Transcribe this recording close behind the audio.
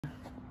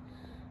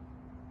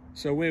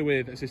So we're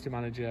with assistant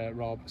manager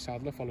Rob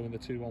Sadler following the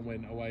 2-1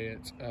 win away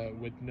at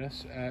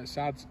Widnes.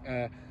 Sad's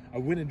a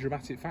win in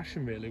dramatic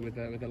fashion really with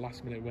a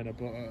last minute winner,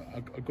 but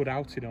a good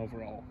outing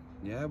overall.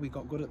 Yeah, we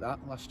got good at that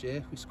last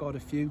year. We scored a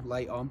few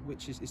late on,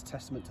 which is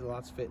testament to the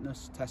lads'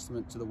 fitness,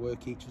 testament to the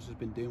work each of us has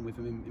been doing with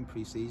him in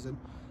pre-season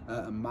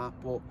and Matt.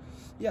 But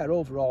yeah,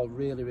 overall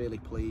really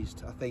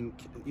pleased. I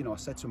think, you know, I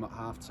said to him at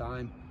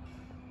half-time,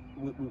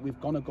 we've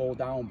gone a goal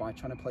down by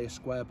trying to play a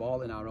square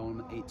ball in our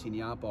own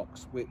 18-yard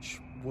box, which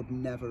would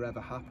never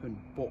ever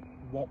happen. But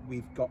what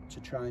we've got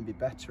to try and be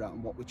better at,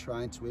 and what we're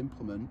trying to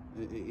implement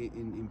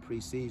in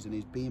pre-season,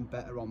 is being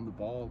better on the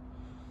ball.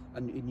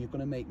 And you're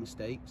going to make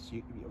mistakes.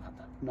 You're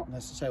not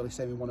necessarily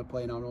saying we want to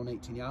play in our own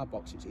 18-yard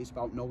box. It's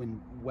about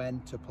knowing when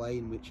to play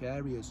in which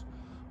areas.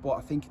 But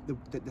I think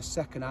the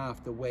second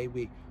half, the way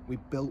we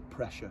built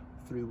pressure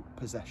through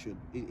possession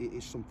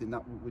is something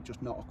that we're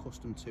just not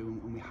accustomed to,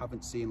 and we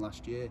haven't seen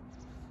last year.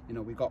 You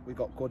know, we got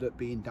good at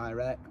being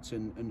direct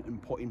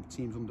and putting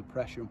teams under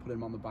pressure and putting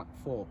them on the back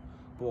foot.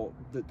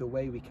 But the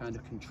way we kind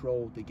of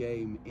controlled the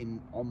game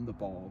on the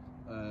ball,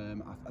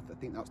 I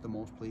think that's the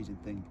most pleasing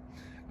thing.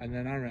 And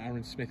then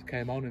Aaron Smith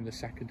came on in the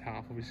second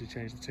half, obviously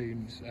changed the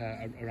teams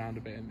around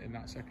a bit in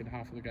that second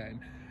half of the game.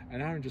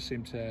 And Aaron just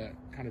seemed to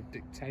kind of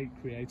dictate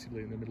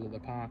creatively in the middle of the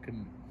park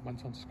and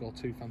went on to score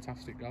 2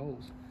 fantastic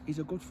goals. He's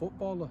a good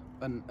footballer,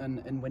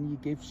 and when you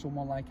give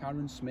someone like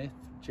Aaron Smith,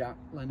 Jack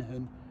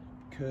Lenihan,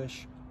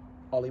 Kirsch,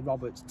 Ollie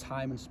Roberts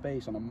time and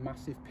space on a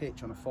massive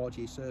pitch on a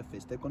 4G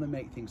surface, they're going to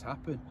make things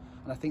happen.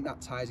 And I think that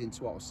ties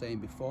into what I was saying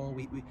before.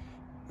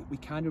 We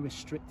kind of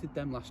restricted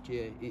them last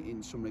year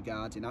in some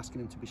regards, in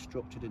asking them to be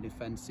structured and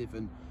defensive,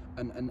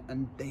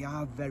 and they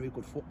are very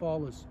good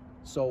footballers.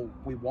 So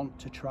we want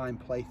to try and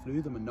play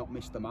through them and not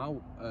miss them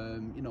out,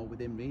 you know,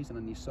 within reason.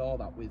 And you saw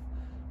that with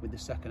the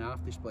second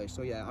half display.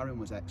 So yeah, Aaron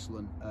was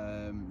excellent.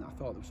 I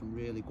thought there were some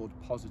really good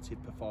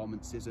positive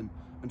performances and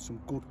some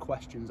good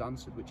questions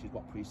answered, which is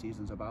what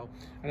pre-season's about.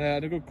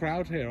 And a good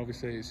crowd here.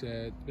 Obviously it's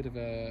a bit of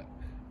a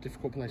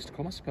difficult place to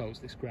come, I suppose,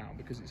 this ground,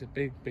 because it's a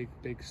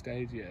big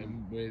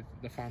stadium with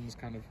the fans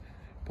kind of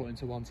put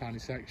into one tiny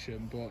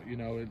section, but you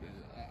know,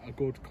 a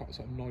good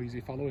sort of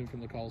noisy following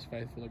from the Colls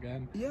faithful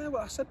again. Yeah,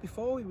 well, I said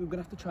before we were going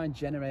to have to try and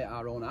generate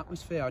our own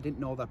atmosphere. I didn't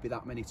know there'd be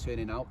that many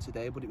turning out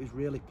today, but it was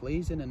really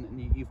pleasing,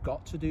 and you've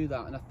got to do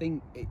that. And I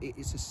think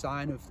it's a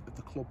sign of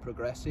the club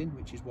progressing,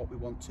 which is what we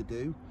want to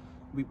do.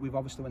 We've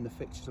obviously, when the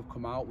fixtures have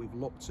come out, we've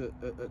looked at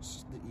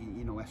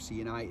you know, FC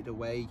United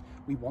away.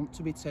 We want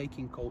to be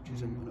taking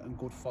coaches and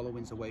good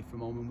followings away from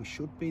home, and we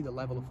should be. The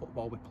level of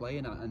football we're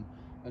playing at,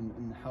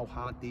 and how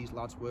hard these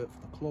lads work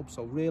for the club.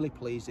 So really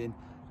pleasing,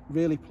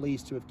 really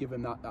pleased to have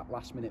given that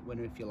last minute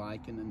winner, if you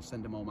like, and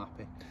send them home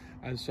happy.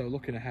 And so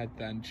looking ahead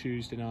then,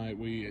 Tuesday night,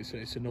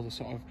 it's another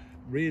sort of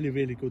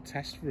really good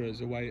test for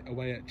us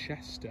away at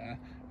Chester,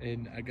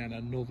 in again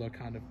another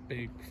kind of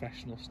big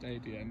professional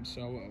stadium.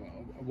 So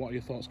what are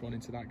your thoughts going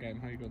into that game?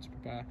 How are you going to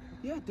prepare?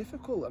 Yeah,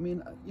 difficult. I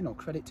mean, you know,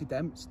 credit to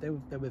Demps,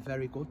 they were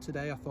very good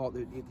today. I thought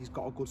that he's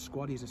got a good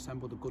squad. He's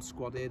assembled a good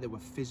squad here. They were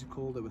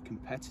physical, they were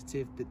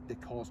competitive, they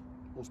caused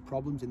us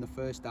problems in the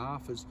first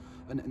half,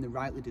 and they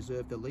rightly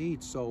deserved the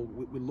lead. So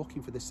we're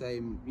looking for the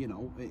same, you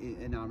know,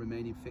 in our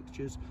remaining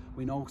fixtures.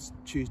 We know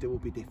Tuesday will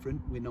be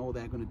different. We know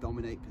they're going to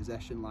dominate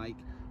possession like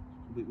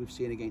we've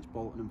seen against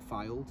Bolton and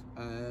Fylde,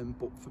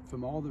 but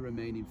from all the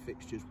remaining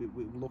fixtures,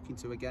 we're looking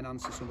to again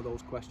answer some of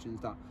those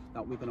questions that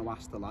we're going to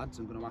ask the lads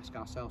and going to ask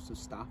ourselves as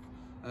staff,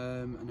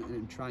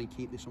 and try and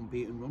keep this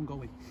unbeaten run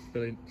going.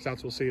 Brilliant.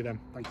 South, we'll see you then.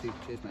 Thank you.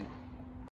 Cheers, mate.